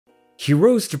He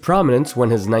rose to prominence when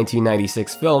his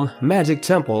 1996 film Magic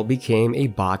Temple became a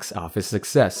box office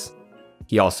success.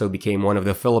 He also became one of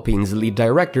the Philippines' lead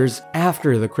directors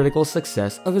after the critical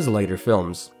success of his later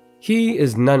films. He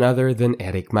is none other than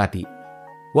Erik Matti.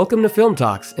 Welcome to Film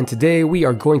Talks, and today we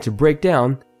are going to break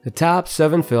down the top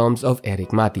 7 films of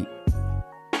Erik Matti.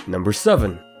 Number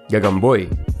 7. Gagamboy.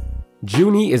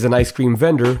 Junie is an ice cream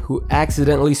vendor who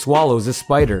accidentally swallows a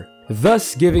spider,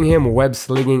 thus giving him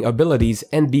web-slinging abilities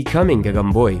and becoming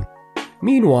Gagamboy.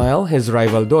 Meanwhile, his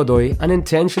rival Dodoy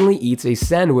unintentionally eats a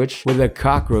sandwich with a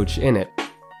cockroach in it.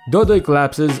 Dodoy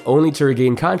collapses only to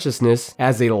regain consciousness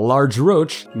as a large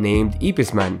roach named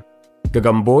Ipisman.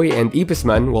 Gagamboy and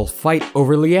Ipisman will fight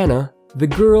over Liana, the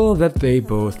girl that they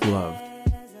both love.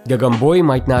 Gagamboy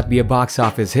might not be a box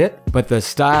office hit, but the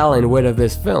style and wit of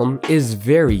this film is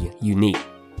very unique.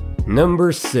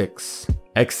 Number 6.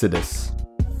 Exodus.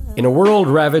 In a world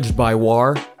ravaged by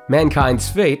war, mankind's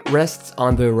fate rests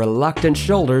on the reluctant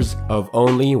shoulders of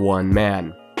only one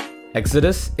man.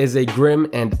 Exodus is a grim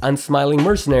and unsmiling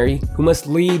mercenary who must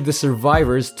lead the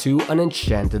survivors to an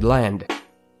enchanted land.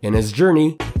 In his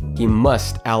journey, he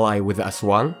must ally with the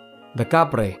Aswang, the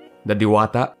Capre, the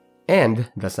Diwata,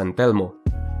 and the San Telmo.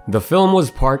 The film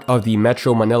was part of the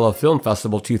Metro Manila Film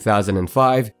Festival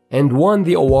 2005 and won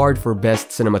the award for Best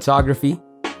Cinematography,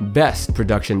 Best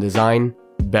Production Design,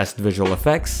 Best Visual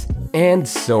Effects, and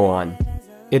so on.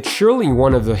 It's surely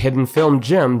one of the hidden film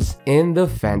gems in the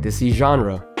fantasy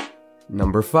genre.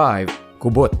 Number 5.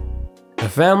 Kubot. A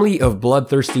family of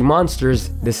bloodthirsty monsters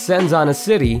descends on a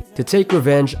city to take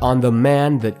revenge on the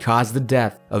man that caused the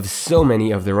death of so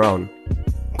many of their own.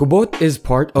 Kubot is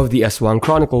part of the Aswang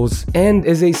Chronicles and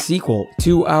is a sequel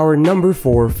to our number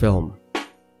 4 film.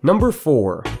 Number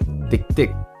 4. Tik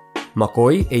Tik.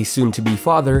 Makoy, a soon-to-be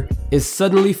father, is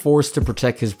suddenly forced to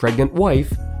protect his pregnant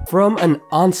wife from an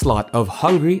onslaught of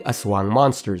hungry Aswang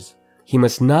monsters. He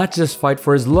must not just fight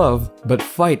for his love, but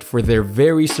fight for their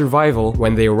very survival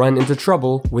when they run into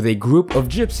trouble with a group of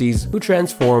gypsies who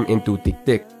transform into Tik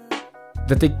Tik.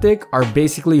 The Tik Tik are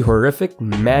basically horrific,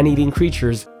 man-eating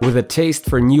creatures with a taste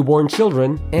for newborn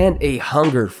children and a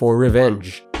hunger for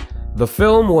revenge. The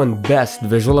film won Best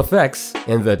Visual Effects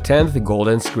in the 10th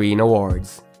Golden Screen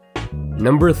Awards.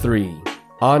 Number 3.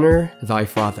 Honor Thy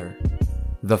Father.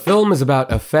 The film is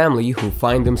about a family who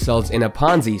find themselves in a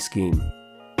Ponzi scheme.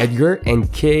 Edgar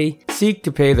and Kay seek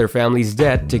to pay their family's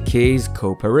debt to Kay's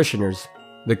co-parishioners.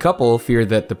 The couple fear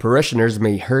that the parishioners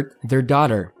may hurt their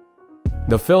daughter.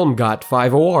 The film got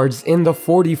 5 awards in the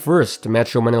 41st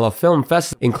Metro Manila Film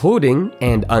Festival, including,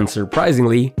 and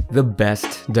unsurprisingly, the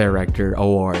Best Director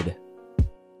Award.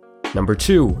 Number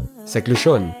 2.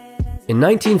 Seclusion. In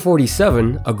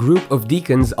 1947, a group of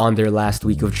deacons on their last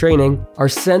week of training are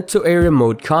sent to a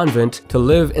remote convent to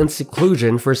live in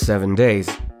seclusion for 7 days.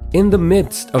 In the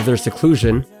midst of their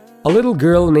seclusion, a little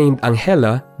girl named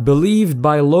Angela, believed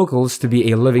by locals to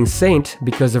be a living saint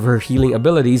because of her healing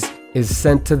abilities, is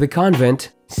sent to the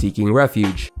convent seeking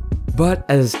refuge. But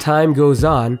as time goes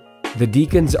on, the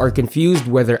deacons are confused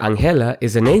whether Angela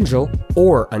is an angel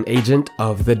or an agent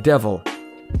of the devil.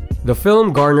 The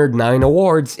film garnered 9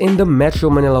 awards in the Metro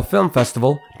Manila Film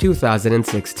Festival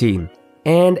 2016.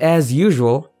 And as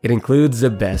usual, it includes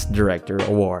the Best Director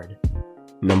Award.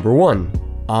 Number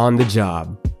 1. On the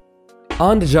Job.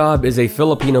 On the Job is a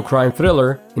Filipino crime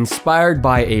thriller inspired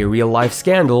by a real-life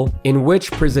scandal in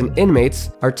which prison inmates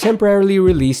are temporarily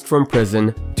released from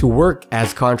prison to work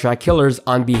as contract killers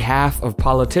on behalf of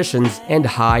politicians and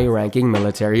high-ranking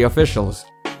military officials.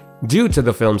 Due to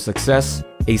the film's success,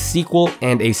 a sequel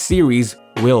and a series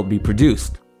will be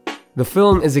produced. The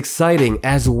film is exciting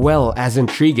as well as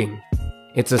intriguing.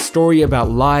 It's a story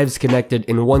about lives connected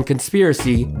in one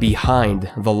conspiracy behind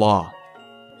the law.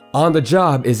 On the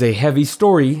Job is a heavy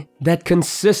story that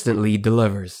consistently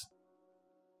delivers.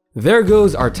 There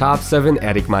goes our top 7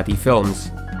 Erik Matti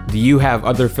films. Do you have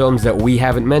other films that we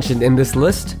haven't mentioned in this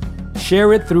list?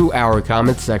 Share it through our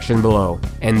comment section below.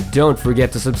 And don't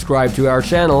forget to subscribe to our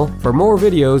channel for more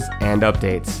videos and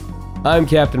updates. I'm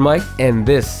Captain Mike, and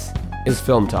this is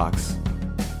Film Talks.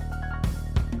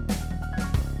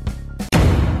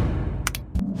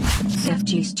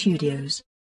 FG Studios.